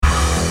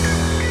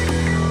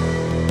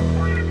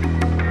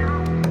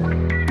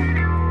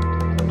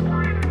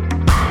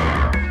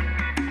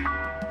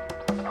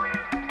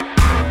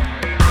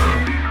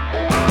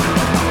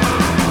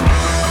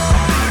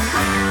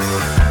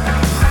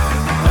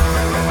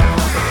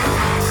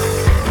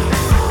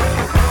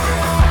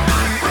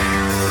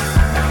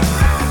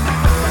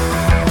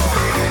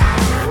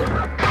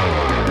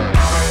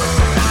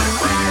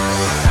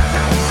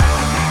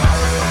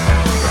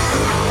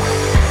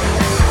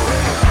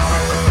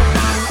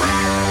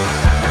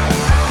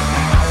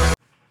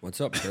What's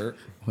up, Kurt?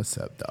 What's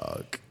up,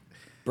 dog?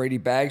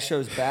 BradyBagz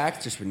show's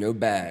back, just with no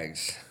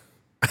bags.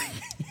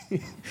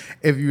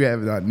 If you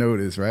have not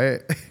noticed, right?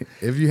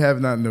 If you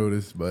have not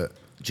noticed, but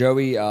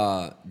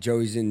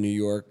Joey's in New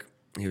York.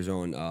 He was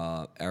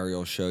on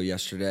Ariel's show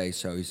yesterday,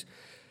 so he's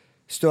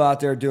still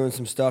out there doing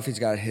some stuff. He's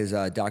got his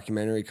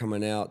documentary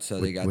coming out,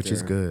 so they got which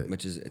is good.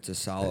 It's a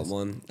solid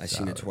one. I've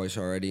seen it twice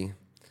already.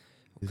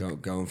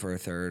 Going for a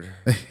third.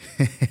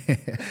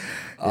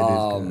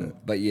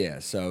 But yeah,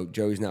 so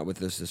Joey's not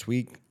with us this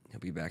week. He'll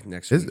be back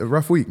next week. It's a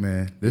rough week,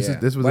 man. This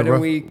was wedding a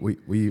rough week.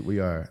 We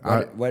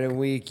are Wedding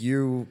week.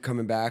 You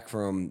coming back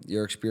from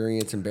your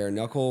experience in bare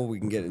knuckle? We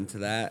can get into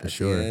that at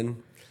the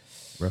end.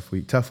 Rough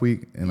week, tough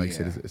week, and like I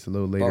said, it's a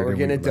little later. But we're than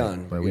getting it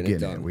done. But we're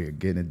getting it. We're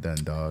getting it done,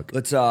 dog.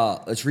 Let's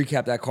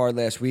recap that card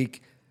last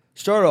week.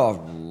 Started off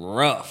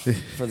rough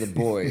for the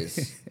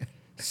boys.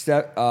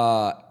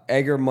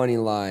 Egger money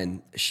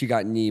line. She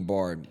got knee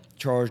barred.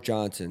 Charles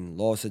Johnson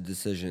lost a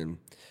decision.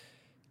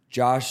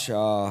 Josh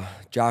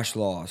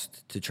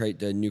lost to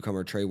the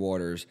newcomer Trey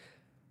Waters,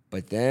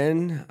 but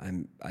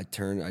then I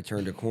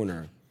turned a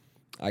corner.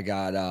 I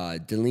got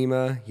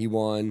DeLima, he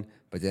won,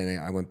 but then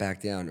I went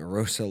back down.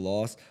 Arosa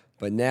lost,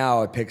 but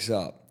now it picks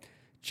up.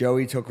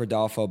 Joey took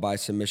Rodolfo by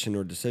submission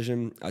or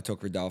decision. I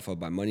took Rodolfo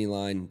by money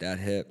line. That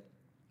hit.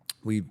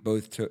 We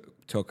both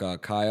took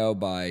Kaio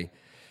by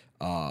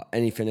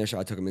any finish.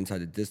 I took him inside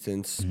the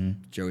distance.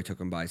 Mm-hmm. Joey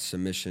took him by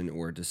submission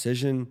or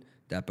decision.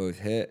 That both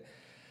hit.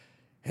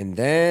 And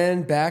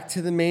then back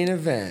to the main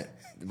event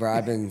where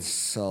I've been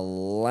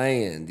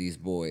slaying these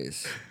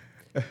boys.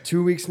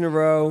 2 weeks in a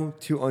row,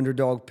 2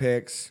 underdog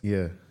picks.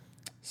 Yeah.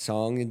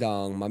 Song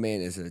Yadong. My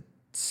man is a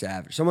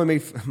savage. Someone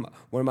made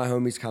one of my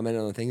homies comment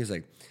on the thing. He's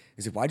like,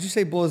 why'd you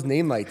say Bull's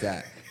name like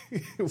that?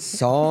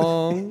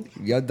 Song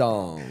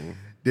Yadong.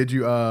 Did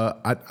you?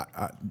 I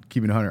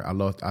keeping it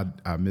 100.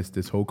 I missed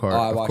this whole card. Oh,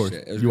 I watched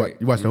it. It was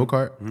great. You watched the whole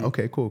card? Mm-hmm.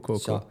 Okay, cool.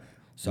 Song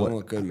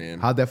looked good, man.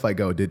 How'd that fight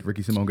go? Did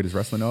Ricky Simone get his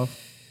wrestling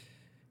off?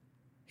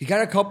 He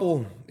got a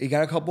couple,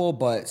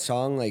 but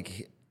Song,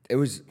 it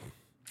was.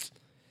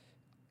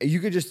 You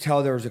could just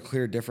tell there was a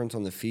clear difference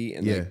on the feet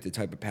and the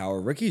type of power.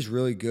 Ricky's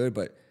really good,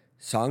 but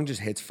Song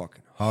just hits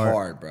fucking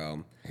hard,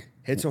 bro.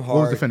 Hits him hard.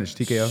 What was the finish?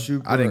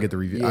 TKO? I didn't get the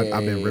review.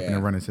 I've been ripping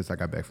and running since I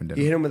got back from dinner.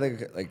 He hit him with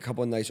a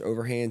couple of nice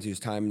overhands. He was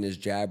timing his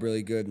jab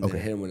really good, and then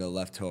hit him with a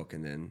left hook,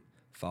 and then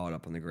followed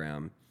up on the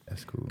ground.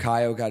 That's cool.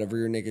 Kaio got a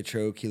rear naked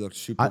choke. He looked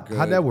super good.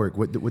 How'd that work?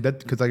 Would that?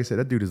 Because like I said,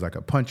 that dude is like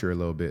a puncher a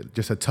little bit.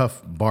 Just a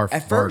tough bar.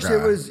 At first, guy.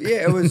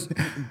 it was.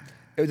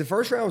 The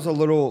first round was a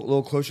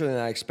little closer than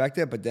I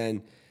expected, but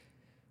then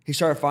he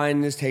started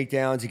finding his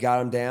takedowns. He got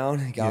him down.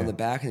 He got him in the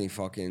back, and he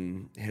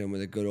fucking hit him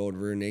with a good old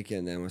rear naked,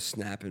 and then was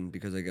snapping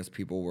because I guess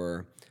people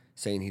were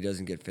saying he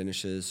doesn't get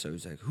finishes. So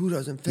he's like, "Who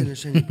doesn't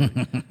finish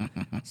anybody?"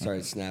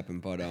 Started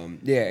snapping, but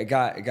it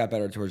got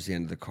better towards the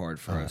end of the card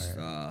for us.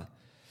 Right.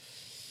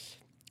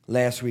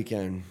 Last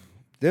weekend,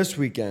 this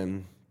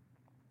weekend,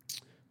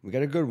 we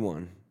got a good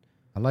one.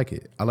 I like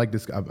it. I like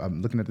this.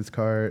 I'm looking at this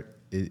card.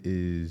 It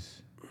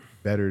is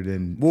better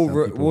than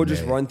we'll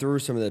just run through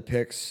some of the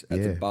picks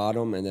at the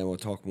bottom, and then we'll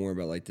talk more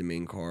about like the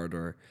main card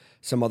or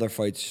some other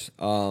fights.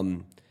 I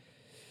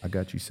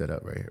got you set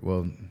up right here.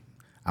 Well,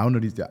 I don't know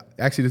these.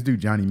 Actually, this dude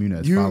Johnny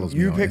Muniz follows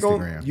me on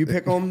Instagram. You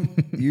pick them.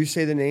 You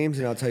say the names,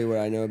 and I'll tell you what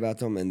I know about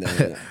them. And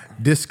then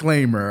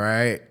disclaimer,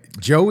 right?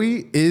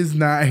 Joey is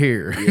not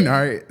here. Yeah. All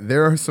right,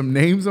 there are some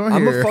names on here.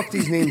 I'm gonna fuck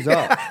these names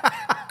up.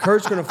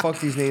 Kurt's gonna fuck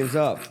these names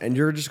up, and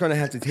you're just gonna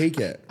have to take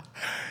it.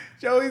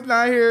 Joey's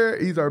not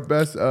here. He's our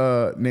best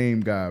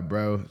name guy,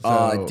 bro.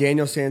 So.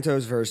 Daniel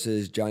Santos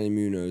versus Johnny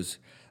Munoz.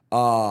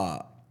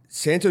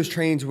 Santos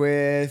trains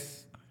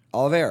with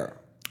Oliveira.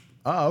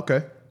 Oh,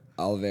 okay.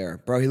 Oliveira.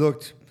 Bro, he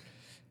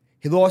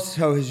lost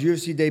his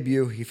UFC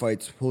debut. He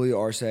fights Julio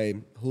Arce.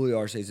 Julio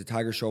Arce is a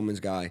Tiger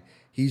Schulman's guy.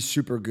 He's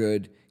super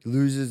good. He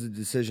loses the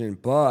decision,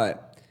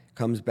 but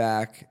comes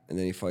back, and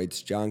then he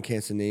fights John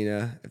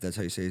Cansanena, if that's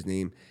how you say his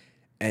name.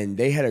 And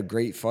they had a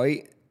great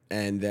fight,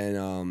 and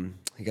then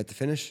he got the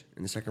finish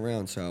in the second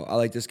round. So I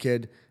like this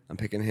kid. I'm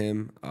picking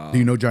him. Do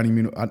you know Johnny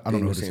Munoz? I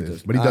don't know who this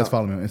is, but he does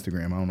follow me on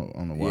Instagram. I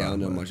don't know why. Yeah, I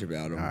don't know much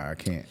about him. I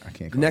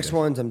can't. The next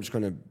ones, I'm just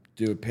gonna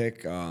do a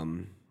pick.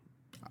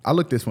 I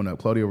looked this one up.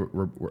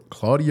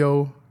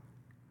 Claudio.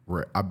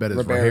 I bet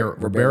it's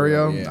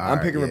Ribeiro. Yeah. I'm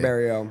picking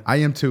Ribeiro. I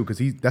am too,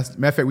 because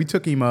matter of fact, we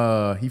took him.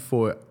 He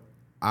fought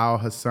Al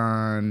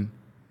Hassan.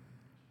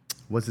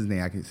 What's his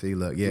name? I can see.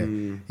 Look,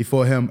 he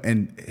fought him,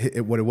 and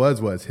what it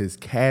was his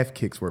calf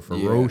kicks were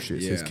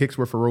ferocious. His kicks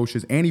were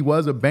ferocious, and he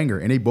was a banger,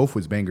 and they both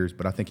was bangers.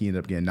 But I think he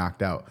ended up getting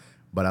knocked out.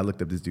 But I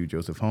looked up this dude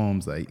Joseph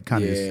Holmes, like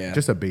kind of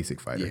just a basic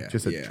fighter, a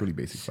truly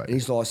basic fighter. And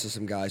he's lost to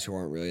some guys who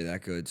aren't really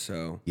that good.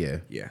 So yeah,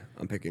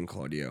 I'm picking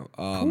Claudio.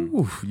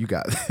 You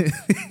got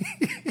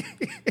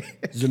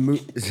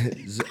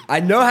I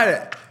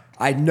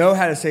know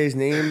how to say his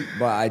name,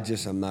 but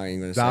I'm not even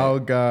going to say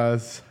it.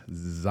 Zalgaz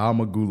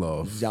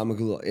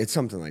Zamagulov. It's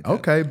something like that.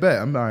 Okay,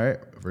 bet. I'm all right.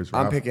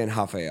 I'm picking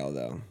Rafael,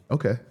 though.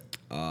 Okay.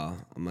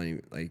 I'm not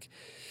even,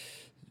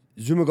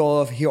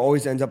 Zumagulov, he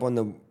always ends up on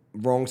the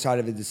wrong side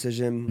of a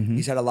decision.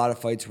 He's had a lot of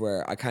fights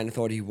where I kind of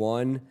thought he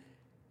won,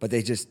 but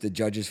the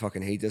judges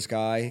fucking hate this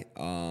guy.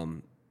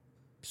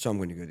 So I'm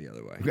going to go the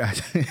other way.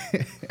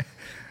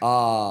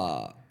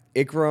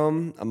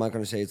 Ikram, I'm not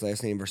going to say his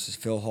last name, versus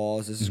Phil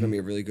Hawes. This is going to be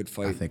a really good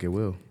fight. I think it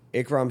will.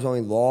 Ikram's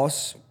only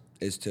loss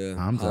is to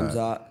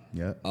Hamzat.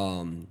 Yeah.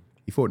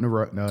 He fought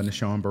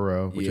Nishan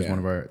Burrow, which is one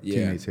of our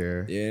teammates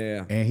here.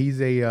 Yeah. And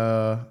he's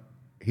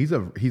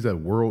a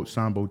world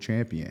Sambo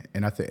champion.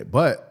 And I think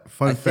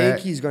think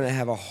he's going to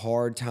have a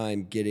hard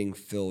time getting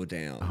Phil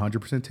down.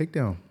 100%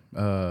 takedown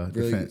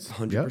defense.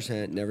 100%.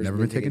 Yep. Never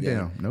been taken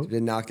down. Nope. He's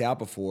been knocked out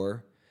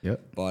before.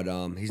 Yep. But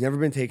he's never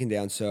been taken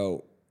down.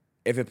 So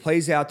if it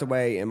plays out the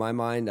way, in my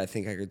mind, I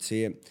think I could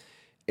see it.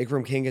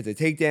 Ikram can't get the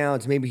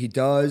takedowns. Maybe he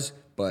does,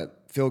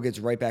 but Phil gets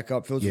right back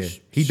up.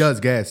 He does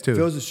gas too.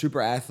 Phil's a super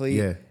athlete.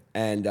 Yeah.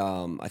 And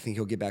I think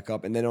he'll get back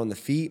up. And then on the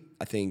feet,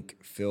 I think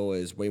Phil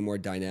is way more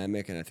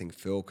dynamic, and I think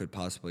Phil could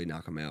possibly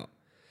knock him out.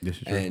 This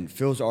is true. And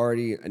Phil's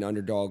already an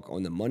underdog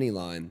on the money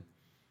line.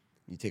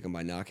 You take him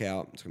by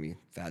knockout, it's going to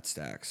be fat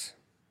stacks.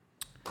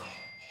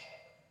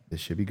 This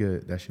should be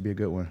good. That should be a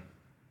good one.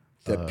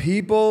 The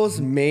people's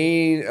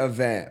main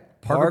event.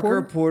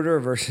 Parker Porter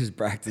versus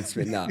Braxton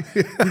Smith. Nah,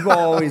 people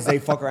always, they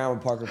fuck around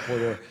with Parker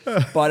Porter.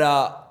 But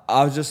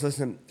I was just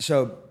listening.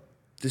 So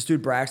this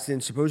dude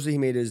Braxton, supposedly he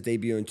made his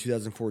debut in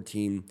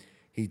 2014.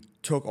 He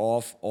took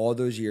off all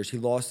those years. He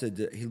lost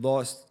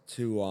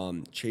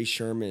to Chase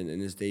Sherman in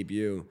his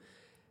debut,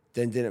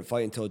 then didn't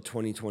fight until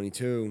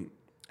 2022,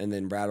 and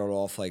then rattled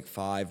off like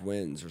 5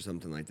 wins or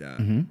something like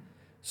that.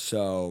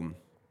 So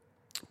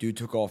dude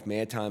took off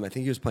mad time. I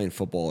think he was playing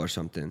football or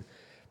something.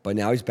 But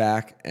now he's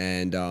back,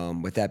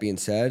 and with that being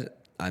said,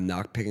 I'm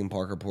not picking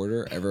Parker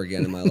Porter ever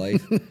again in my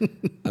life.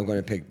 I'm going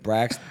to pick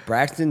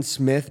Braxton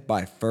Smith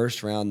by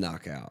first-round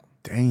knockout.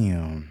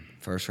 Damn.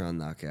 First-round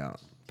knockout.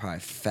 Probably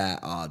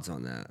fat odds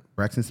on that.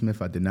 Braxton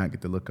Smith, I did not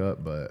get to look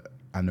up, but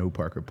I know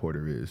Parker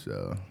Porter is.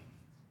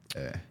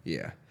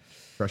 Yeah.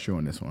 Pressure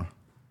on this one.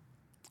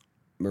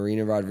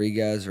 Marina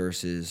Rodriguez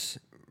versus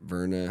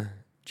Verna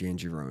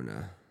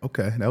Janjirona.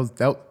 Okay, that was.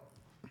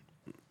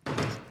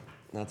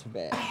 Not too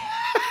bad.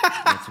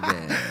 Not too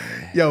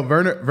bad. Yo,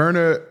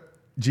 Verna.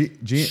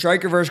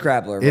 Striker versus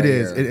grappler. It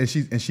is,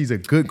 and she's a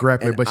good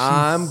grappler. And but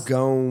I'm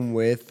going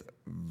with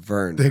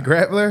Verna. The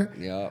grappler.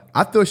 Yep.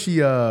 I thought she.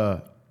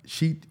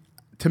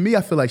 To me,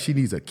 I feel like she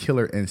needs a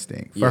killer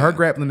instinct for her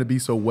grappling to be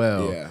so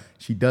well. Yeah.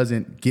 She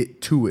doesn't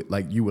get to it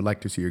like you would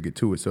like to see her get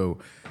to it. So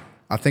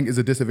I think it's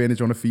a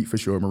disadvantage on the feet for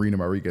sure. Marina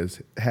Rodriguez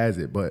has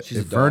it, but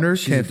if Verna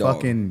can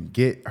fucking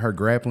get her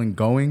grappling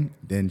going,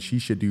 then she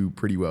should do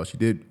pretty well. She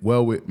did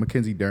well with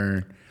Mackenzie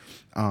Dern.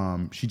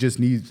 She just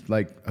needs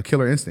like a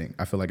killer instinct.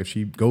 I feel like if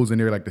she goes in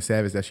there like the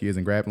savage that she is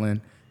in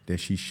grappling, then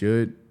she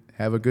should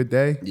have a good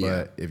day.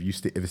 Yeah. But if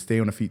it stay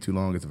on the feet too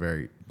long, it's a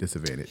very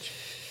disadvantage.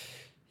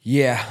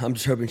 Yeah, I'm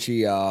just hoping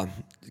she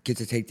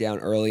gets a takedown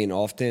early and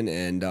often,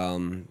 and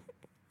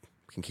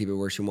can keep it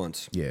where she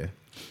wants. Yeah.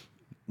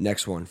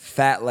 Next one,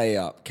 fat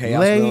layup.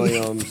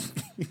 Williams.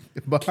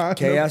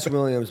 Chaos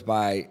Williams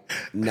by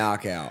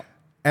knockout.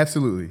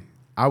 Absolutely.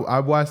 I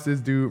watched this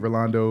dude,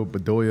 Rolando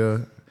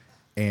Bedoya,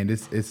 and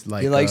it's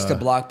like he likes to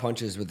block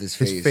punches with his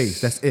face. His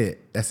face.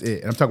 That's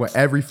it. And I'm talking about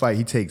every fight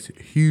he takes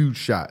huge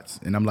shots,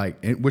 and I'm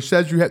like, which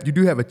says you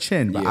do have a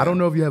chin, but I don't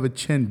know if you have a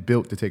chin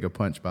built to take a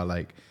punch by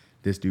like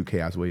this dude,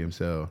 Chaos Williams.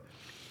 So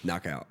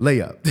knockout.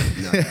 Layup.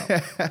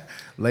 Knockout.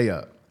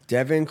 Layup.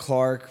 Devin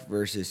Clark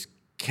versus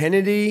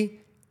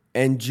Kennedy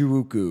and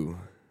Njoku.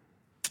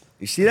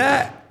 You see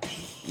that?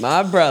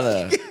 My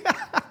brother.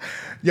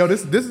 Yo,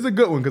 this is a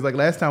good one because like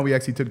last time we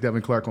actually took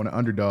Devin Clark on an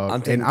underdog.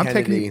 I'm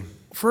taking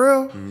for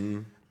real.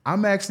 Mm-hmm.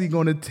 I'm actually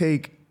going to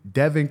take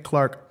Devin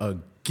Clark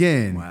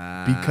again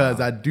because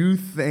I do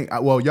think.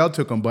 Well, y'all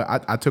took him, but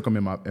I took him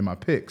in my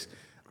picks.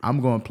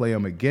 I'm going to play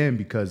him again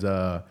because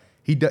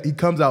he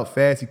comes out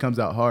fast, he comes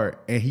out hard,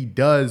 and he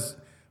does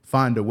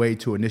find a way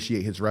to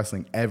initiate his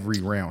wrestling every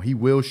round. He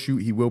will shoot,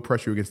 he will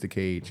pressure you against the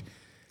cage.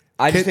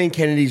 I just think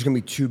Kennedy's going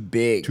to be too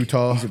big. Too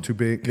tall, too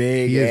big.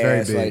 He is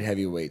very big. Light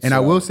heavyweight. And I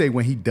will say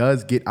when he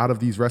does get out of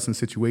these wrestling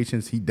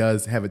situations, he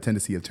does have a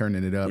tendency of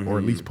turning it up or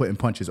at least putting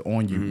punches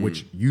on you,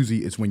 which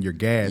usually is when you're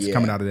gassed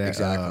coming out of that.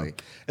 Exactly.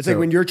 It's like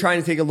when you're trying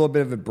to take a little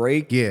bit of a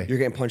break, you're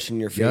getting punched in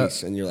your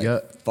face and you're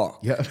like, fuck.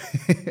 Yep.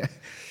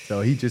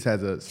 So he just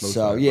has a slow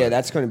start. So,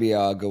 that's going to be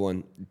a good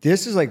one.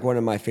 This is like one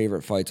of my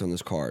favorite fights on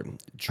this card.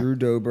 Drew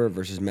Dober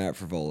versus Matt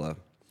Frevola.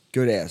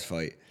 Good-ass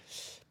fight.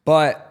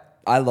 But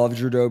I love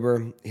Drew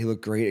Dober. He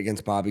looked great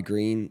against Bobby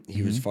Green.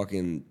 He was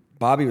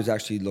Bobby was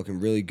actually looking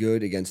really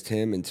good against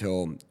him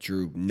until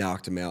Drew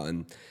knocked him out.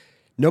 And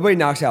nobody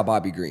knocks out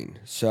Bobby Green.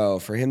 So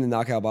for him to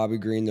knock out Bobby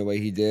Green the way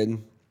he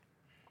did,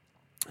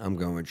 I'm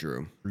going with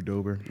Drew. Drew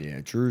Dober?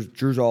 Yeah,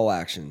 Drew's all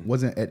action.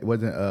 Wasn't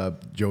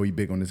Joey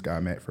big on this guy,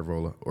 Matt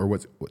Frevola? Or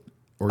what's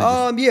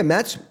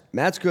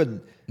Matt's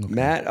good. Okay.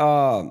 Matt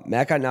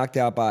got knocked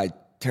out by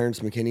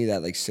Terrence McKinney,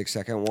 that like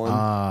 6-second one.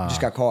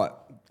 Just got caught.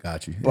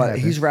 Got you. But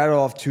he's rattled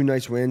off 2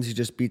 nice wins. He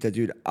just beat that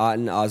dude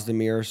Atan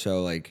Ozdemir.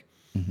 So like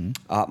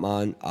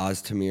Atman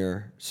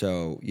Ozdemir.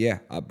 So yeah,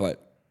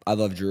 but I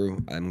love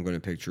Drew. I'm going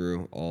to pick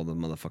Drew all the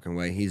motherfucking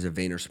way. He's a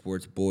Vayner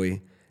Sports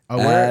boy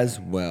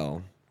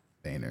well.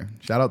 Vayner.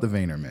 Shout out to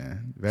Vayner,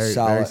 man. Very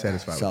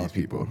satisfied with these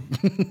people.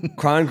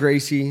 Kron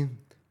Gracie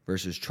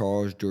versus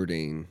Charles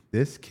Jourdain.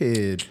 This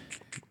kid,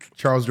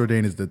 Charles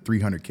Jourdain, is the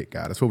 300 kick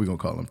guy. That's what we're going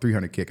to call him,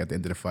 300 kick at the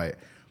end of the fight.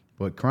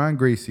 But Kron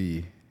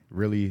Gracie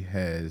really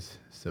has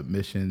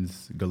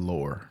submissions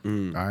galore. All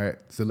right?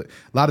 So a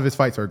lot of his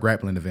fights are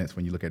grappling events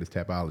when you look at his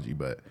Tapology,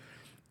 but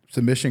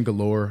submission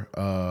galore.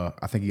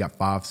 I think he got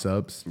 5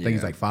 subs. I think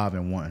he's like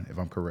 5-1, if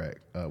I'm correct,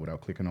 without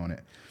clicking on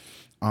it.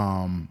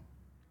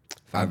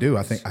 I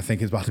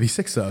think it's about to be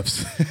 6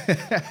 subs.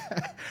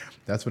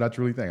 That's what I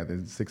truly think. I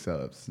think it's 6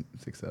 subs.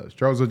 6 subs.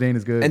 Charles Jourdain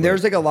is good. And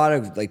there's like a lot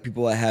of like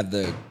people that have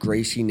the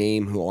Gracie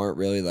name who aren't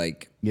really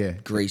like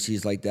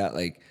Gracies like that.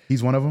 Like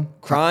he's one of them.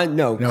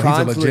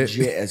 Kron's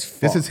legit as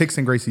fuck. This is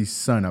Hickson Gracie's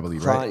son, I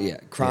believe. Right? Yeah,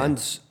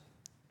 Kron's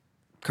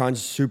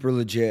super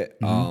legit.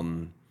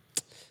 I'm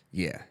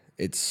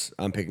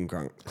picking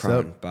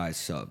Kron by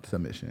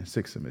submission.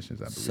 6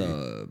 submissions, I believe.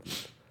 Sub.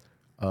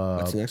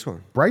 What's the next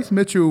one? Bryce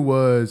Mitchell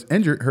was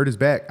injured, hurt his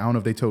back. I don't know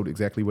if they told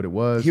exactly what it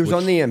was. He was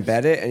on the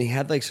embedded, and he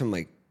had like some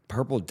like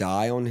purple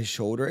dye on his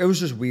shoulder. It was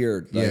just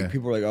weird. Like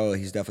people were like, "Oh,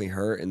 he's definitely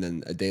hurt," and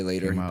then a day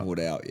later he pulled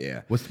it out.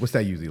 Yeah. What's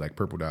that usually like?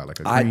 Purple dye, like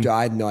a green?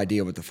 I had no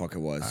idea what the fuck it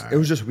was. It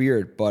was just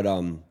weird. But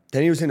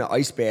then he was in an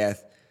ice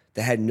bath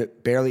that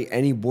had barely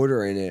any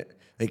water in it.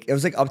 Like it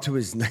was like up to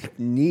his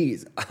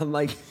knees. I'm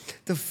like,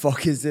 the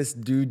fuck is this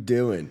dude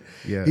doing?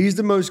 Yeah. He's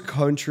the most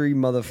country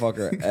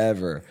motherfucker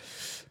ever.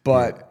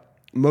 But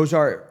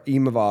Mozart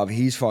Imavov,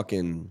 he's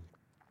fucking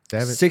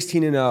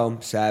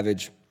 16-0,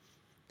 savage.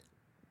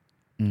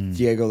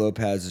 Diego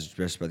Lopez is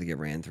just about to get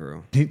ran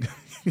through.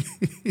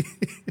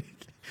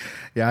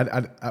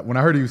 Yeah, when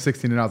I heard he was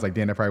 16-0, I was like,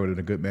 damn, that probably would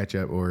have been a good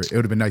matchup, or it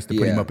would have been nice to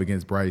put him up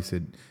against Bryce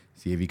and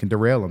see if he can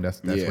derail him.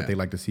 That's what they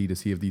like to see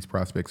if these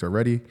prospects are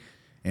ready.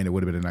 And it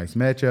would have been a nice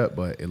matchup,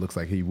 but it looks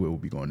like he will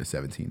be going to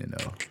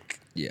 17-0.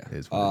 Yeah.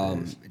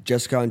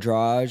 Jessica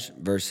Andrade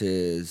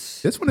versus...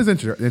 This one is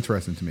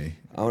interesting to me.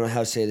 I don't know how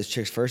to say this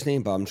chick's first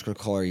name, but I'm just going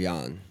to call her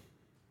Jan.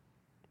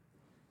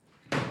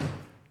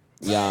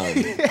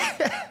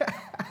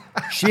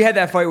 She had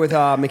that fight with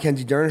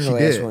Mackenzie Dern, her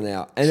last one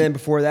out. And then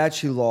before that,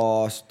 she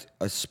lost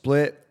a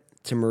split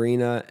to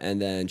Marina,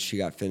 and then she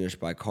got finished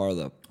by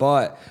Carla.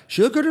 But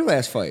she looked good her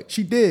last fight.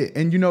 She did.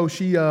 And,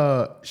 she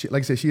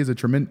like I said, she is a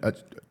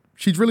tremendous...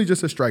 She's really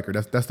just a striker.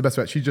 That's the best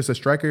way. She's just a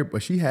striker,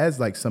 but she has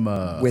like some...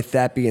 With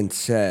that being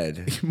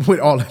said...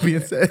 with all that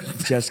being said...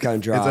 Jessica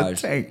Andrade.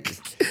 It's a tank.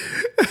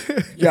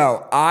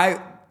 Yo,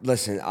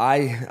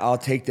 I'll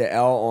take the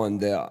L on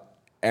the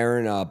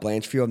Erin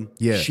Blanchfield.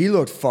 Yeah. She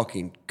looked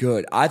fucking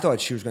good. I thought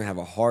she was going to have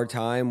a hard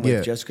time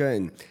with Jessica,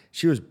 and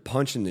she was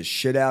punching the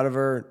shit out of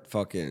her.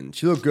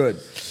 She looked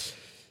good.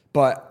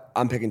 But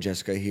I'm picking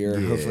Jessica here.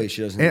 Yeah. Hopefully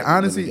she doesn't... And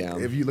honestly,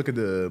 if you look at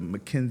the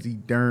Mackenzie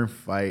Dern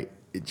fight...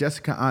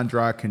 Jessica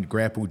Andrade can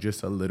grapple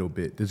just a little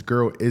bit. This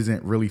girl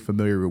isn't really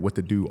familiar with what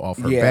to do off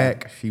her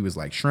back. She was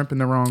like shrimping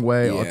the wrong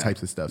way, all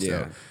types of stuff. Yeah.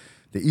 So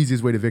the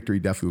easiest way to victory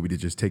definitely would be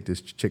to just take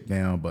this chick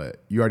down.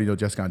 But you already know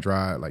Jessica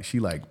Andrade, like she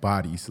like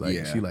bodies.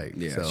 Like she like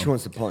so. She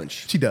wants to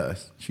punch. She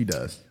does.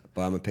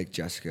 But I'm gonna pick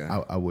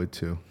Jessica. I would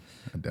too.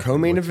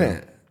 Co-main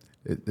event.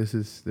 This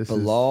is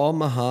Bilal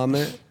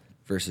Muhammad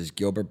versus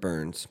Gilbert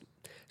Burns.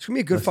 It's gonna be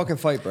a good fucking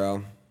fight,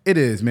 bro. It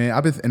is, man.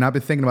 I've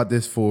been thinking about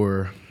this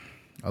for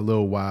a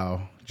little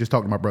while, just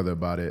talking to my brother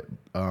about it.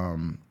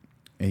 And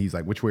he's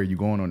like, which way are you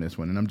going on this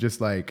one? And I'm just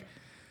like,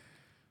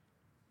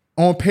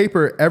 on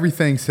paper,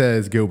 everything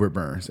says Gilbert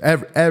Burns.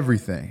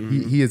 Everything.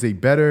 Mm-hmm. He is a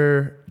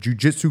better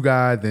jiu-jitsu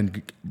guy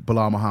than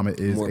Bilal Muhammad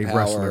is a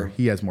wrestler.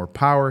 He has more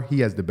power.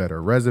 He has the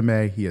better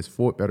resume. He has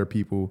fought better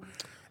people.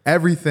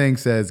 Everything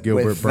says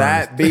Gilbert Burns. With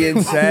that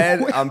being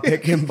said, I'm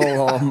picking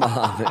Bilal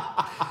Muhammad.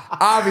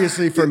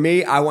 Obviously, for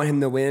me, I want him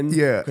to win.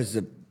 Yeah.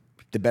 Because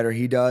the better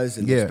he does,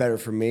 and it's better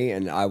for me,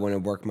 and I want to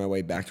work my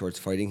way back towards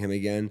fighting him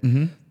again.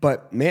 Mm-hmm.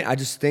 But man, I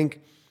just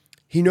think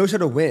he knows how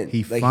to win.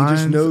 He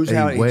just knows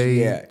how to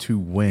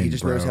win. He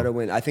just knows how to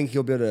win. I think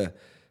he'll be able to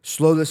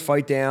slow this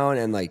fight down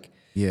and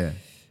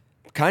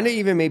kind of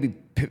even maybe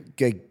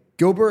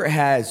Gilbert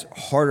has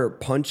harder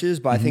punches,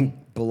 but I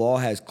think Bilal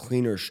has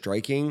cleaner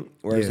striking,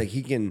 whereas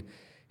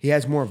he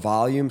has more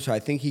volume. So I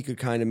think he could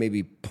kind of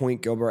maybe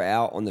point Gilbert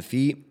out on the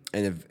feet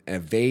and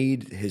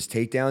evade his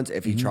takedowns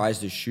if he tries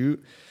to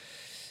shoot.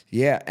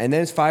 Yeah, and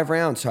then it's 5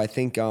 rounds, so I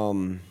think...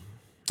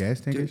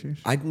 gas tank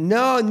issues?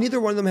 No, neither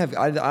one of them have...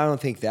 I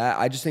don't think that.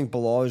 I just think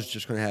Bilal is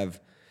just going to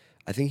have...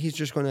 I think he's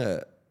just going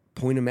to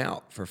point him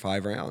out for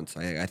 5 rounds.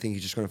 I think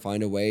he's just going to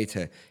find a way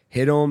to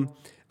hit him,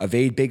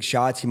 evade big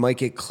shots. He might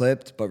get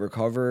clipped, but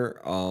recover.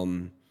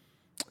 And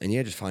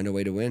just find a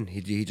way to win.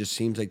 He just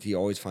seems like he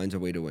always finds a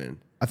way to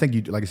win. I think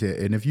you, like I said,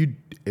 and if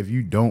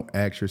you don't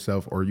ask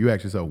yourself, or you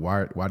ask yourself,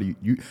 why do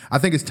you? I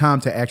think it's time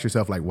to ask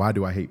yourself, like, why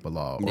do I hate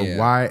Bilal, or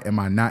why am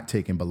I not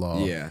taking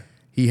Bilal? Yeah,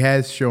 he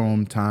has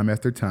shown time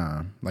after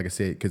time, like I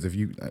said, because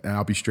and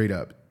I'll be straight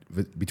up,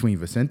 between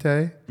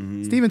Vicente,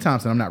 Stephen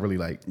Thompson. I'm not really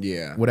like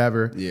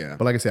whatever. Yeah.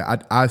 But like I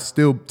said, I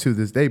still to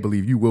this day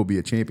believe you will be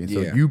a champion.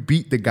 So you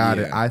beat the guy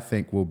that I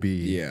think will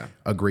be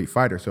a great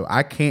fighter. So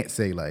I can't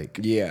say like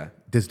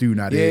this dude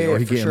not in or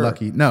he getting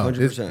lucky. No,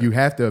 you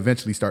have to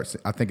eventually start.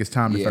 I think it's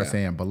time to start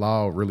saying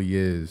Bilal really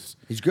is.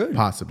 He's good.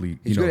 Possibly,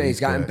 he's good. And he's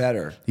gotten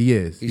better. He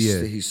is.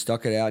 He's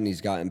stuck it out and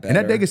he's gotten better.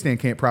 And that Dagestan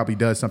camp probably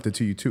does something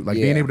to you too. Like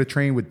being able to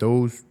train with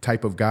those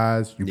type of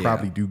guys, you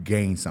probably do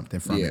gain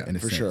something from it in a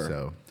sense. Sure.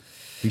 So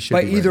he should.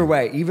 But either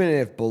way, even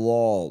if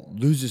Bilal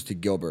loses to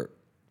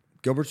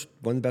Gilbert's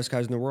one of the best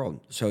guys in the world.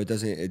 So I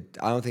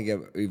don't think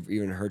it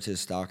even hurts his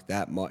stock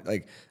that much.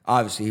 Like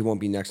obviously he won't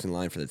be next in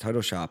line for the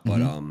title shot, but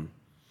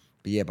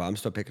but I'm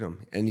still picking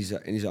him, and he's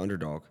an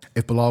underdog.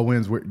 If Bilal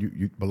wins,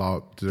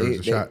 Bilal deserves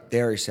a shot. They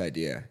already said,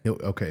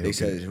 They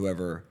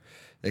said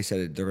they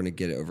said they're going to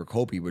get it over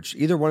Colby, which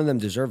either one of them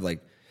deserve. Like,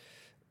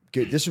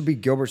 this would be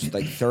Gilbert's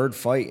like third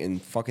fight in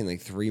fucking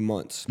like 3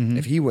 months.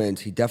 If he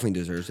wins, he definitely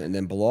deserves it. And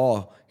then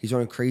Bilal, he's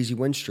on a crazy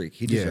win streak.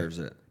 He deserves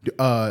it.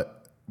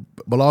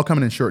 Bilal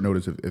coming in short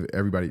notice. If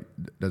everybody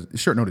does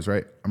short notice,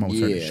 right? I'm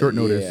almost certain. Short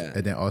notice,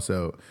 and then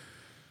also.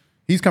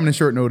 He's coming in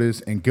short notice,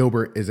 and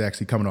Gilbert is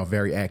actually coming off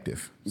very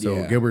active.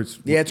 So Gilbert's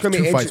it's going to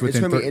be 2 fights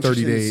within 30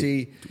 days. To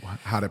see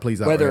how that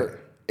plays out. Whether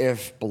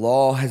if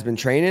Bilal has been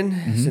training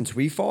since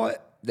we fought,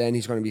 then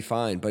he's going to be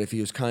fine. But if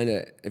he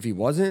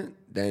wasn't,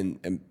 then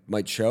it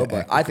might show.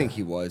 But I think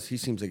he was. He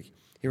seems like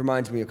he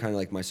reminds me of kind of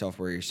like myself,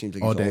 where he seems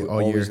like he's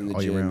always in the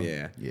gym.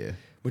 Yeah.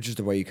 Which is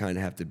the way you kind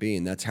of have to be,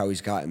 and that's how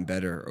he's gotten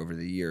better over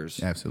the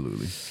years.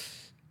 Absolutely.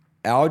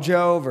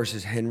 Aljo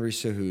versus Henry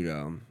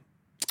Cejudo.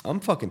 I'm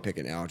fucking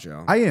picking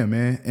Aljo. I am,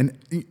 man. And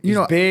he's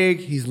big,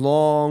 he's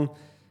long.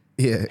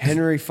 Yeah.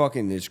 Henry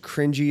fucking is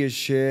cringy as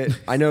shit.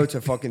 I know it's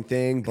a fucking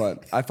thing,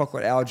 but I fuck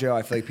with Aljo.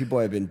 I feel like people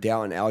have been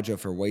doubting Aljo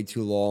for way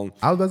too long.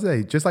 I was about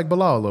to say, just like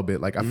Bilal a little bit.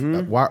 Like,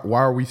 why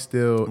are we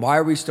still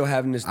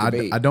having this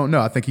debate? I don't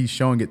know. I think he's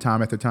showing it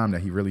time after time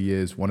that he really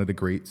is one of the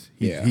greats.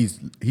 He's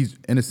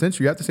in a sense,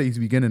 you have to say he's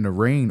beginning to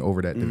reign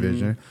over that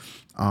division.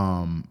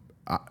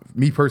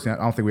 Me personally,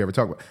 I don't think we ever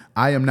talked about.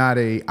 I am not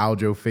a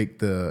Aljo fake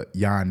the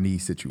Yan knee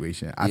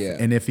situation.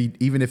 And if he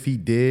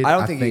did,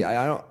 I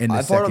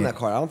fought on that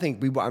card. I don't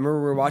think I remember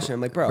we were watching.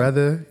 I'm like, bro,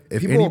 brother,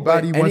 if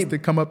anybody wants to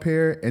come up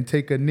here and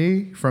take a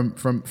knee from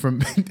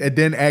and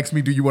then ask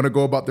me, do you want to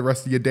go about the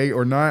rest of your day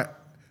or not?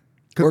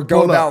 Or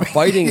go about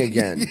fighting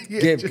again.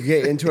 Get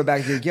into it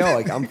back to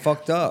like I'm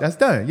fucked up. That's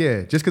done.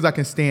 Yeah, just because I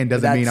can stand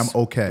doesn't mean I'm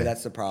okay. But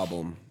that's the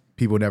problem.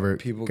 People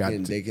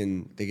they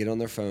get on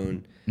their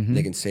phone.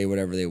 They can say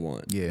whatever they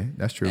want. Yeah,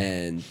 that's true.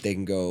 And they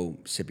can go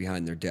sit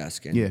behind their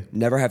desk and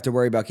never have to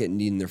worry about getting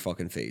kneed in their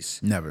fucking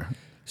face. Never.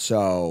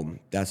 So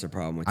that's the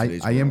problem with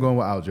today's world. I am going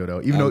with Aljo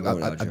though, even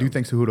though I do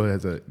think Cejudo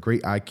has a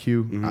great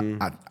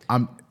IQ.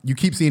 You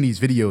keep seeing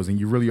these videos and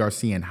you really are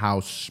seeing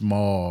how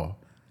small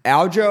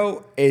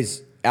Aljo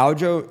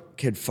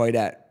could fight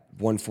at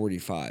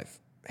 145.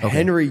 Okay.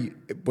 Henry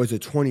was a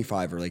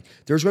 25er. Like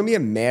there's going to be a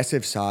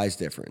massive size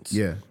difference.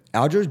 Yeah.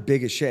 Aljo's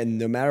big as shit, and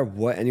no matter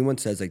what anyone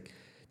says, like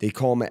they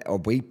call him a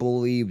weight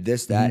bully,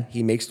 this, that,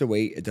 he makes the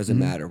weight. It doesn't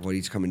matter what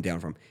he's coming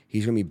down from.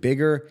 He's going to be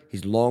bigger.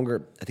 He's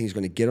longer. I think he's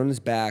going to get on his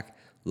back,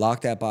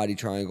 lock that body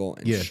triangle,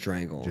 and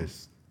strangle him.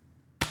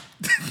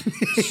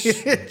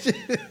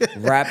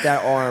 Wrap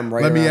that arm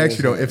right. Let me ask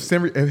you though, if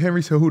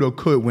Henry Cejudo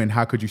could win,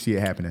 how could you see it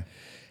happening?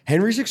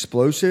 Henry's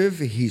explosive.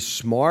 He's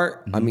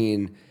smart. I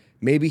mean,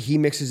 maybe he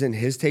mixes in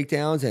his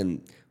takedowns,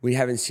 and we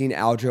haven't seen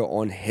Aljo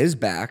on his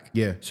back.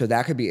 Yeah. So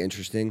that could be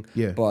interesting.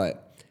 Yeah.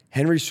 But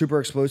Henry's super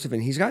explosive,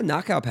 and he's got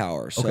knockout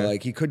power. So,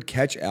 like, he could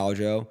catch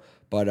Aljo,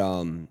 but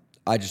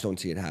I just don't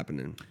see it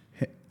happening.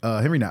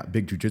 Henry not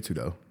big jiu-jitsu,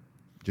 though.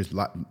 Just a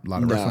lot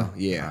of wrestling?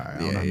 Yeah. Right, I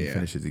don't know how many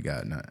finishes he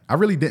got. Nah. I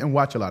really didn't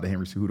watch a lot of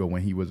Henry Cejudo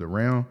when he was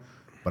around,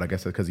 but I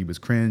guess because he was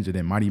cringe, and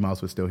then Mighty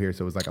Mouse was still here,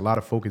 so it was like a lot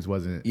of focus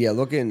wasn't... Yeah,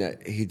 looking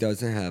at... He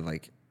doesn't have,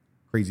 like...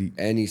 Crazy...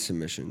 Any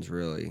submissions,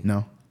 really.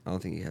 No? I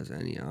don't think he has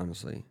any,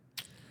 honestly.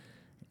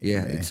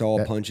 Yeah, it's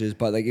all punches.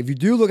 But, like, if you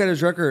do look at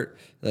his record,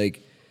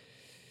 like,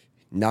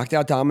 knocked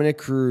out Dominic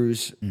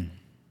Cruz,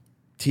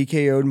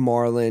 TKO'd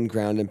Marlon,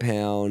 ground and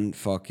pound,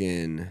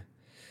 fucking,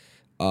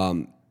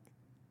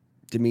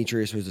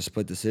 Demetrius was a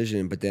split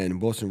decision, but then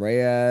Wilson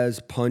Reyes,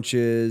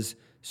 punches.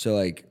 So,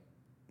 like,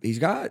 he's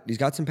got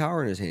some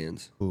power in his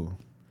hands. Ooh.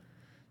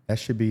 That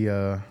should be,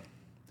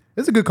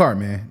 it's a good card,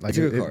 man. Like, it's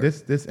a good card.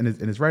 This, and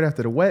it's right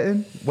after the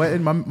wedding.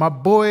 My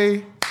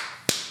boy...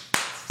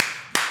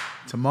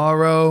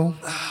 Tomorrow,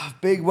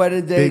 big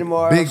wedding day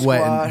tomorrow. Big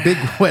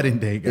wedding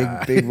day,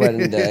 guy. Big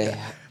wedding day.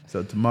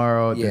 So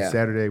tomorrow, then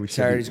Saturday,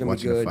 Saturday's gonna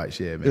be good. The fight.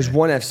 Yeah, man. There's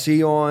ONE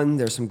FC on.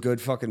 There's some good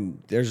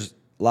there's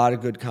a lot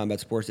of good combat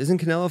sports. Isn't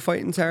Canelo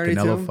fighting Saturday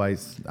too? Canelo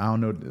fights. I don't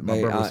know. My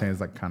brother was saying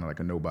it's like kind of like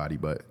a nobody,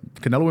 but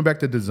Canelo went back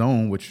to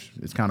DAZN, which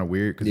is kind of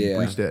weird because he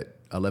breached that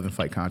 11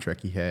 fight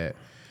contract he had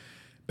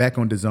back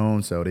on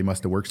DAZN. So they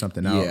must have worked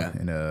something out. Yeah.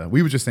 And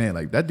we were just saying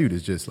like that dude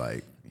is just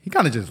like. He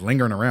kind of just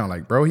lingering around.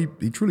 Like, bro, he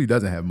truly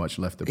doesn't have much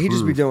left to prove. He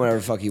just be doing whatever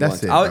the fuck he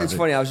wants. It's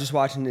funny. I was just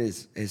watching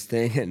his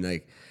thing, and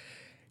like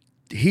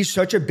he's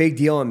such a big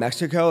deal in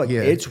Mexico. Like,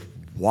 it's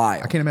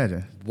wild. I can't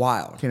imagine.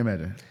 Wild. Can't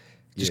imagine.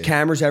 Just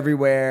cameras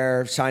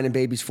everywhere, signing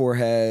babies'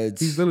 foreheads.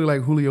 He's literally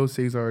like Julio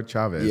Cesar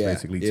Chavez,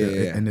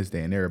 basically, in this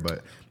day and era.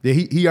 But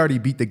he already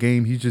beat the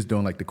game. He's just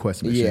doing like the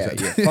quest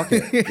missions. Fuck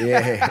it.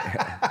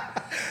 Yeah.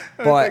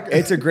 But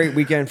it's a great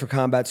weekend for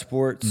combat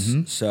sports.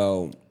 Mm-hmm.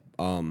 So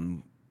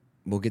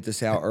we'll get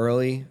this out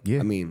early. Yeah.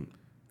 I mean,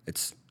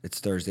 it's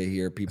Thursday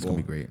here, people. It's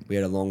gonna be great. We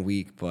had a long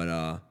week,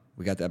 but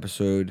we got the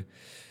episode.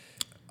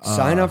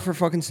 Sign up for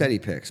fucking Steady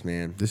Picks,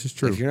 man. This is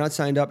true. If you're not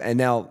signed up, and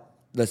now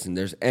listen,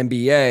 there's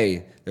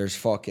NBA, there's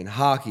fucking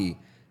hockey.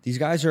 These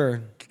guys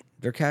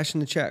they're cashing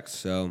the checks.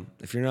 So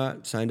if you're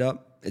not signed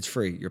up, it's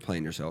free. You're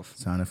playing yourself.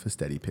 Sign up for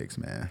Steady Picks,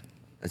 man.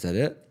 Is that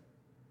it?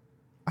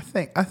 I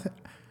think.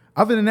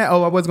 Other than that,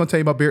 I was going to tell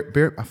you about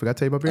beer. I forgot to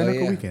tell you about Bare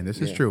Knuckle Weekend. This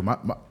is true.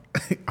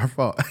 Our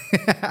fault.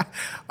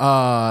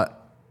 I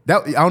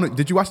don't know.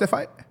 Did you watch that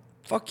fight?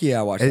 Fuck yeah,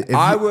 I watched it.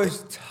 I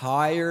was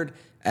tired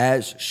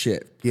as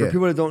shit. For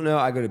people that don't know,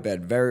 I go to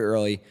bed very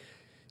early.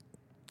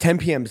 10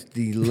 p.m. is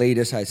the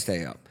latest I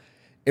stay up.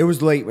 It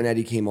was late when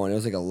Eddie came on. It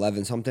was like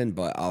 11 something,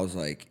 but I was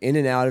like in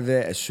and out of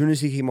it. As soon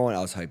as he came on,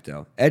 I was hyped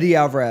out. Eddie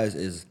Alvarez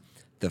is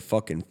the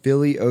fucking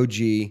Philly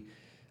OG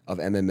of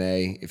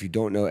MMA. If you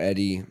don't know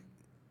Eddie,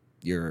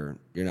 you're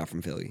not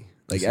from Philly.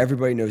 Like,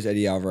 everybody knows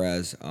Eddie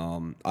Alvarez.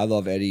 I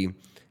love Eddie.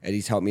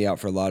 Eddie's helped me out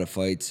for a lot of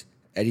fights.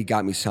 Eddie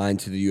got me signed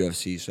to the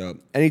UFC. So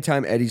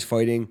anytime Eddie's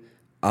fighting,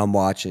 I'm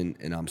watching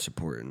and I'm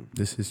supporting.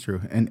 This is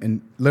true.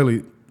 And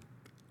literally,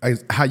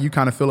 how you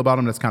kind of feel about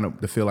him, that's kind of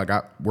the feel I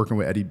got working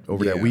with Eddie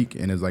over that week.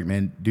 And it's like,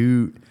 man,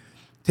 dude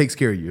takes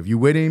care of you. If you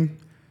with him,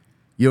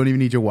 you don't even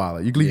need your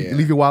wallet. You can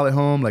leave your wallet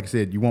home. Like I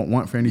said, you won't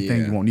want for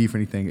anything. You won't need for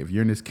anything. If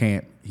you're in this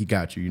camp, he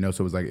got you.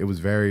 So it was like, it was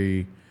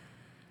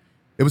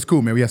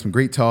cool, man. We had some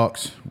great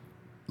talks.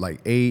 Like,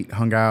 ate,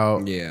 hung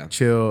out,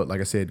 chilled.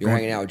 Like I said, you're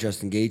hanging out with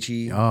Justin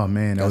Gaethje. Oh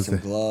man, got some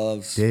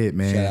gloves. Did,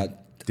 man. Shout out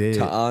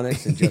to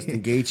Onyx and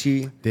Justin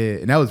Gaethje.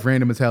 Did, and that was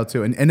random as hell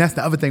too. And that's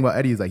the other thing about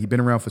Eddie is like, he's been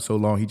around for so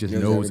long, he just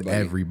knows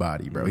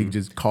everybody, bro. Mm-hmm. He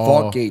just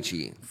called. Fought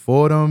Gaethje.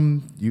 Fought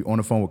him. You on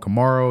the phone with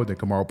Kamaru. Then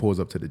Kamaru pulls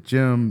up to the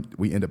gym.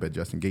 We end up at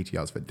Justin Gaethje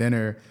house for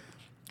dinner.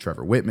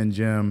 Trevor Whitman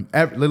gym.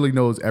 Literally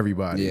knows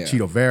everybody. Yeah.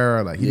 Cheeto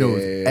Vera, like he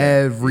knows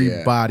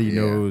everybody.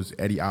 Knows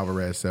Eddie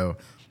Alvarez. So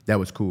that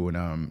was cool,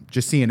 and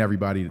just seeing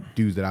everybody,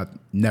 dudes that I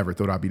never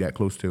thought I'd be that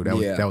close to.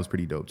 That was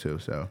pretty dope too.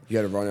 So you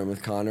had a run in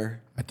with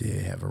Connor. I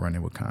did have a run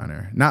in with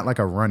Connor. Not like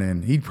a run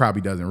in. He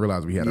probably doesn't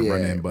realize we had a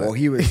run in, but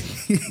he was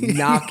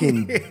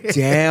knocking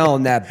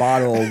down that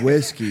bottle of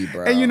whiskey,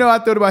 bro. And I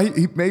thought about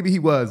maybe he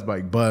was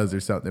like buzzed or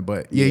something,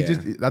 but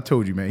I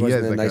told you, man, he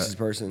wasn't has the like nicest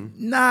person.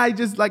 Nah, he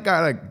just like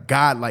got a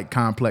god-like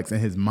complex in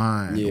his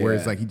mind, where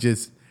it's like he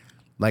just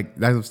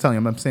like I was telling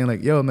him, I'm saying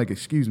like, yo, I'm like,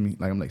 excuse me,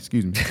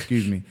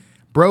 excuse me.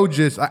 Bro,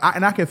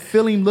 I can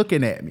feel him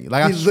looking at me.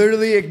 Like he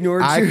literally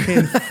ignored you. I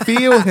can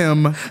feel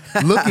him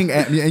looking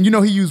at me, and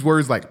he used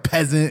words like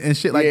peasant and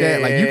shit like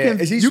that. Like you can.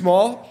 Is he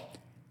small?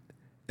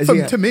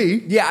 To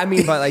me, yeah. I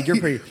mean, but like you're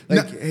pretty.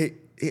 Like,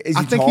 is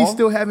he think tall? he's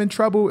still having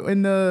trouble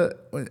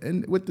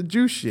with the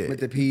juice shit, with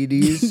the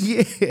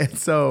PEDs. Yeah.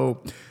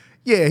 So.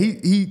 Yeah,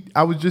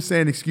 I was just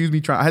saying, excuse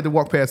me. I had to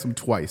walk past him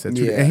twice. And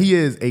he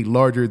is a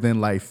larger than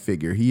life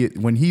figure.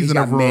 When he's in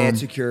a room, mad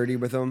security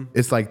with him.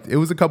 It's like it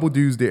was a couple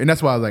dudes there, and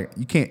that's why I was like,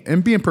 you can't.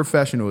 And being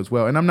professional as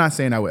well. And I'm not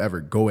saying I would ever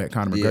go at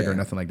Conor McGregor or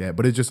nothing like that,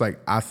 but it's just like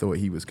I thought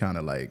he was kind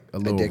of like a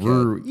little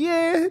rude.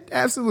 Yeah,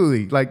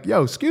 absolutely. Like,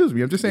 yo, excuse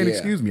me. I'm just saying,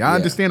 excuse me. I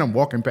understand I'm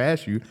walking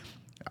past you.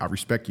 I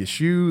respect your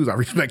shoes. I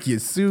respect your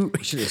suit.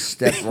 You should have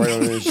stepped right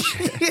on his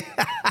shit.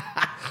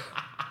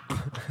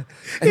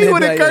 He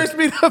would have cursed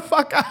me the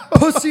fuck out.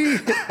 Pussy.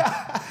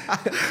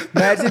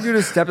 Imagine if you would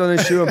have stepped on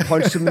his shoe and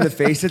punched him in the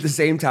face at the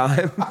same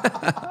time.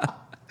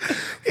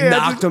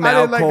 Knocked him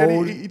out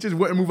cold. He just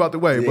wouldn't move out the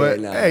way. But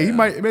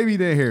maybe he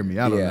didn't hear me.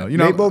 I don't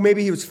know.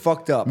 Maybe he was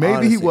fucked up.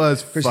 Maybe he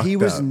was fucked up. Because he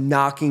was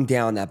knocking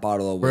down that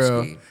bottle of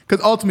whiskey.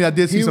 Because ultimately, I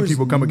did see some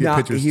people come and get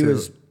pictures too. He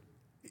was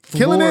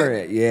killing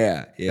it.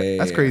 Yeah.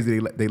 That's crazy.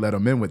 They let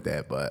him in with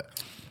that, but.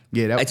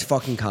 Yeah, it's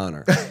fucking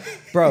Connor,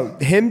 bro.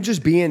 Him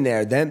just being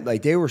there, then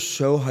like they were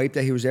so hyped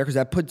that he was there because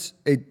that puts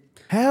it.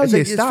 Hell yeah,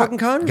 it's fucking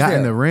Connor. Got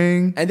in the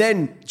ring, and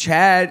then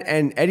Chad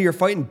and Eddie are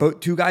fighting.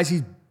 Two guys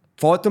he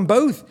fought them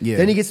both. Yeah.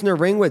 Then he gets in the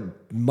ring with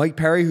Mike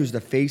Perry, who's the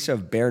face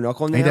of Bare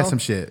Knuckle now. Ain't that some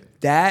shit?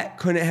 That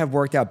couldn't have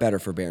worked out better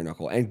for Bare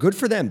Knuckle, and good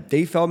for them.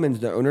 Dave Feldman's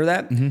the owner of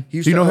that. Mm-hmm. He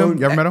used to know him?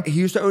 You ever met him? He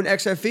used to own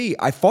XFE.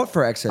 I fought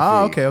for XFE.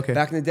 Oh, okay.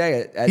 Back in the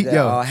day at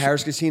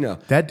Harris Casino.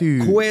 That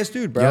dude, cool ass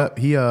dude, bro.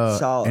 Yeah,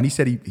 solid. And he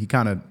said he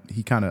kind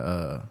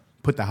of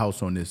put the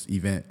house on this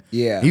event.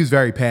 Yeah, he was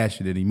very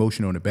passionate,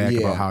 emotional in the back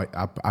about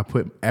how I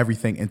put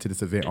everything into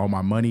this event, all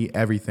my money,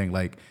 everything.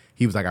 Like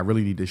he was like, I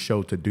really need this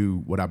show to do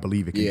what I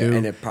believe it can do.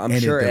 And I'm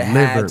sure it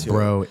had to.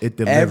 Bro. It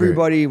delivered.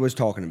 Everybody was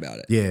talking about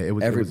it. Yeah, it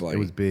was. Everybody. It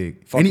was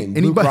big. Fucking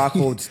Luke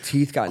Rockhold's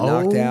teeth got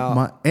knocked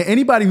out.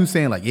 Anybody who's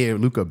saying like, yeah,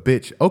 Luke a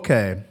bitch.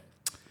 Okay.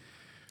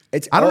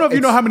 I don't know if you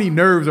know how many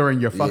nerves are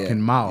in your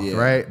fucking mouth,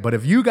 right? But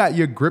if you got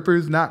your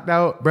grippers knocked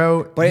out,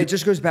 bro. But it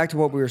just goes back to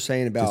what we were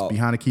saying about just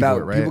behind a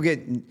keyboard, right? People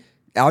get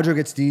Aljo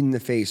gets kneed in the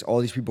face. All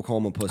these people call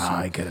him a pussy.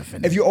 I could have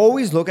finished. If you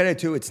always look at it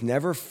too, it's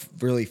never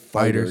really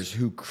fighters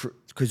who,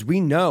 because we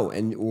know,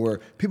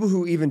 or people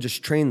who even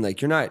just train.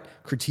 Like, you're not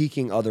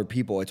critiquing other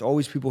people. It's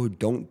always people who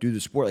don't do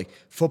the sport. Like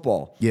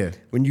football. Yeah.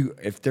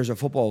 If there's a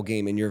football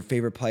game and your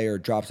favorite player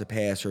drops a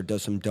pass or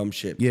does some dumb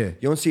shit. Yeah.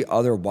 You don't see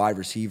other wide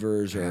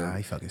receivers or.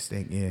 I fucking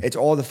stink. Yeah. It's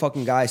all the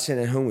fucking guys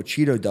sitting at home with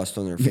Cheeto dust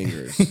on their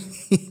fingers,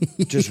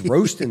 just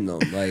roasting them.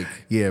 Like,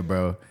 yeah,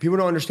 bro. People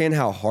don't understand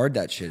how hard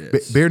that shit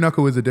is. Bare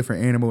knuckle is a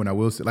different animal, and I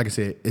will say, like I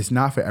said, it's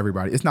not for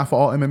everybody. It's not for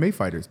all MMA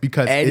fighters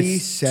because Eddie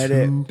it's said too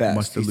it best.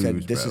 much to He said,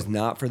 lose, "This bro. is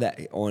not for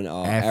that on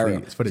Athletes.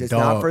 Ariel. It's for the It's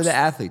dogs. not for the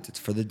athletes. It's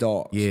for the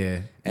dogs. Yeah,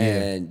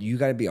 and you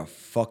got to be a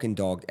fucking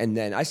dog." And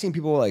then I seen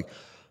people like,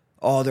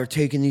 "Oh, they're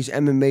taking these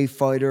MMA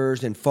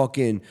fighters and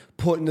fucking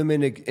putting them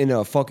in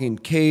a fucking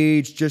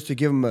cage just to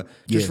give them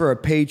for a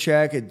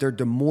paycheck. And they're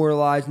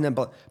demoralizing them."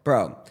 But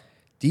bro,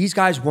 these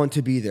guys want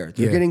to be there.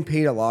 They're getting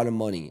paid a lot of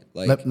money.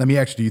 Like, let me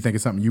ask you, do you think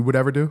it's something you would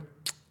ever do?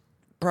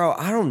 Bro,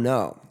 I don't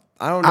know.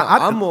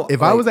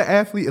 If I was an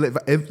athlete,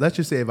 if let's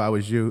just say if I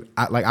was you,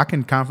 I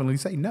can confidently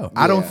say no.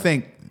 I don't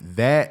think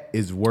that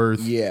is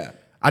worth. Yeah.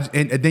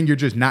 And then you're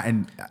just not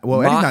in.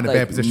 Well, Eddie's not in a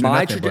bad position.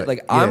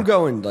 I'm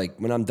going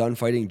when I'm done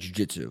fighting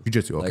jiu-jitsu.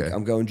 Jiu-jitsu, okay. Like,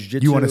 I'm going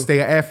jiu-jitsu. You want to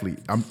stay an athlete?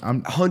 I'm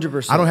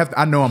 100%. I don't have to.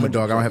 I know I'm a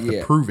dog. I don't have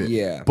to prove it.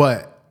 Yeah.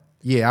 But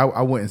yeah,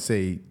 I wouldn't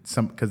say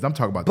some because I'm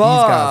talking about these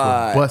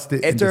guys were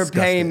busted. If they're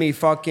paying me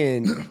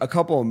fucking a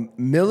couple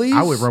millies,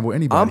 I would rumble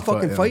anybody. I'm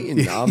fucking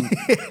fighting.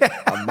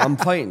 I'm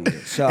fighting.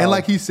 So, and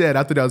like he said,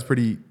 I thought that was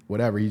pretty.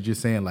 Whatever. He's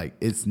just saying like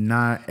it's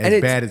not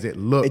as bad as it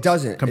looks. It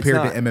doesn't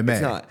compared to MMA.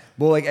 It's not.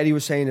 Well, like Eddie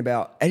was saying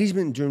about Eddie's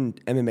been doing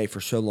MMA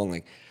for so long.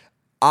 Like,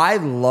 I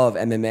love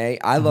MMA.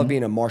 I love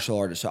being a martial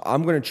artist. So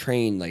I'm going to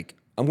train. Like,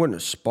 I'm going to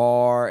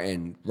spar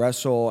and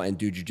wrestle and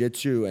do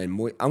jiu-jitsu and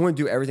I'm going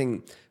to do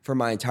everything for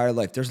my entire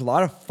life. There's a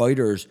lot of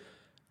fighters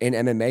in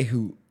MMA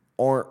who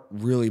aren't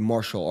really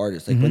martial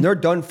artists. Like, when they're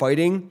done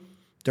fighting,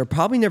 they're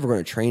probably never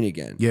going to train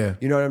again. Yeah.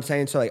 You know what I'm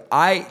saying? So, like,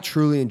 I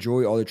truly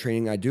enjoy all the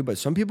training I do, but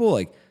some people,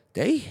 like,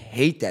 they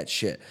hate that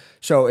shit.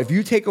 So if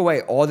you take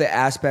away all the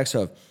aspects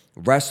of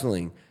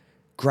wrestling,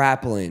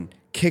 grappling,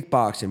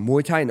 kickboxing,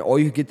 Muay Thai, and all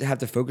you get to have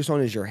to focus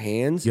on is your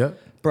hands,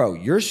 bro,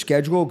 your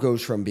schedule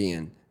goes from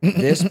being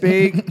this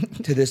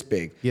big to this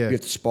big. Yeah. You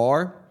have to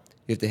spar,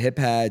 you have to hit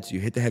pads, you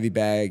hit the heavy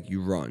bag,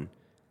 you run.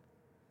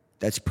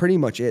 That's pretty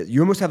much it.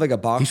 You almost have like a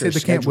boxer. He said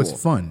the camp was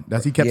fun.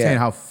 He kept saying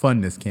how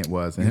fun this camp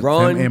was. And him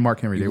and Mark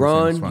Henry, you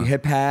run, you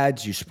hit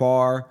pads, you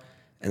spar,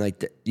 and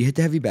like you hit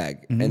the heavy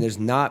bag. And there's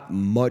not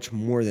much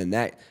more than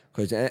that.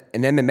 Because in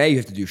MMA, you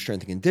have to do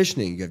strength and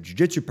conditioning. You have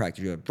jiu-jitsu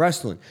practice. You have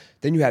wrestling.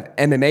 Then you have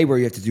MMA where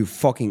you have to do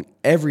fucking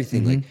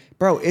everything. Like,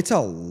 bro, it's a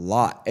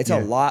lot. It's a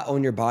lot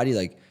on your body.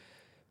 Like,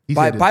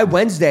 by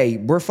Wednesday,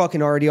 we're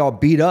fucking already all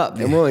beat up.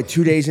 And we're only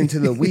 2 days into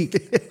the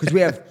week.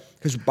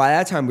 Because by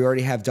that time, we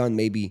already have done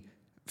maybe,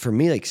 for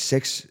me, like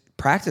 6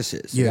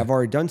 practices. Yeah. Like, I've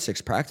already done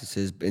 6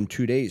 practices in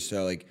 2 days.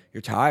 So, like,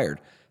 you're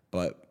tired.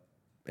 But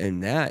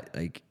in that,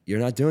 like, you're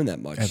not doing that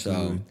much.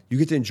 Absolutely. So you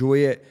get to enjoy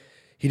it.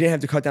 He didn't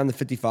have to cut down to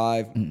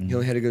 55. He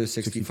only had to go to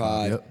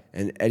 65.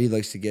 And Eddie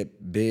likes to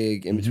get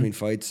big in between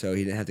fights, so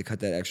he didn't have to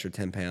cut that extra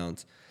 10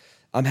 pounds.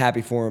 I'm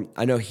happy for him.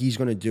 I know he's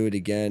going to do it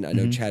again. I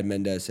know Chad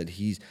Mendez said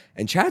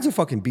and Chad's a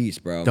fucking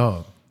beast, bro.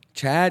 Dog.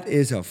 Chad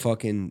is a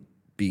fucking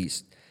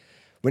beast.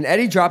 When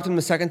Eddie dropped him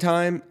the second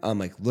time, I'm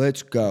like,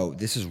 let's go.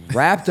 This is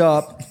wrapped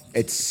up.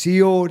 It's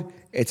sealed.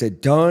 It's a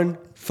done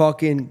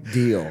fucking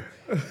deal.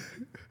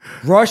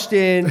 Rushed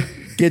in,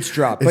 gets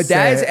dropped. But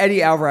that is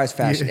Eddie Alvarez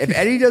fashion. If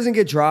Eddie doesn't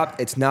get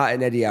dropped, it's not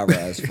an Eddie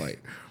Alvarez fight.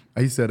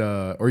 He said,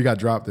 or he got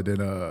dropped, and then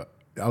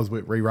I was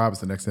with Ray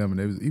Robinson next to him,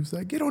 and he was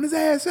like, get on his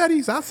ass,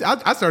 Eddie. So I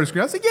started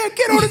screaming. I said, yeah,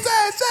 get on his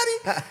ass,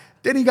 Eddie.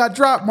 Then he got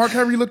dropped. Mark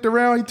Henry looked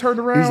around. He turned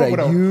around. He's like,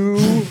 you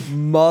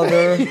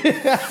motherfuckers.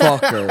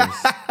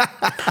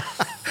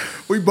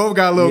 We both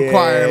got a little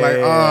quiet, like,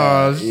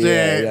 oh,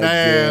 shit,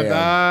 damn,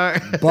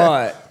 dog.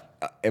 But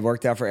it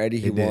worked out for Eddie.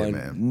 He won.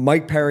 Man.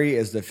 Mike Perry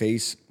is the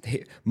face.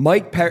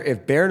 Mike Perry,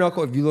 if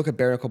you look at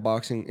bare knuckle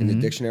boxing in the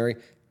dictionary,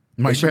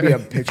 there should be a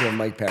picture of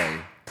Mike Perry.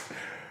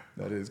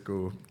 That is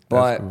cool.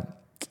 But cool.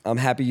 I'm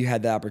happy you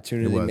had the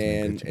opportunity,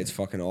 man. It's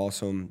fucking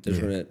awesome. It's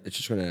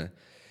just gonna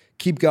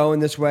keep going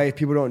this way. If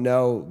people don't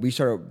know, we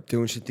started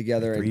doing shit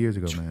together 3 years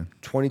ago, man.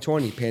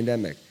 2020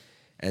 pandemic,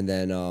 and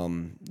then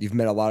you've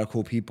met a lot of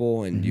cool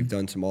people, and you've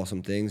done some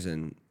awesome things,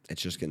 and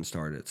it's just getting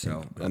started.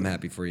 So I'm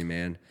happy for you,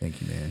 man. Thank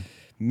you, man.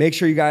 Make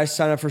sure you guys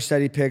sign up for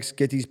Steady Picks.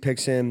 Get these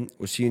picks in.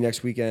 We'll see you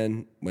next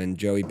weekend when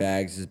Joey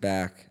Bags is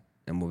back,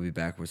 and we'll be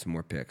back with some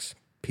more picks.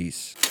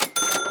 Peace.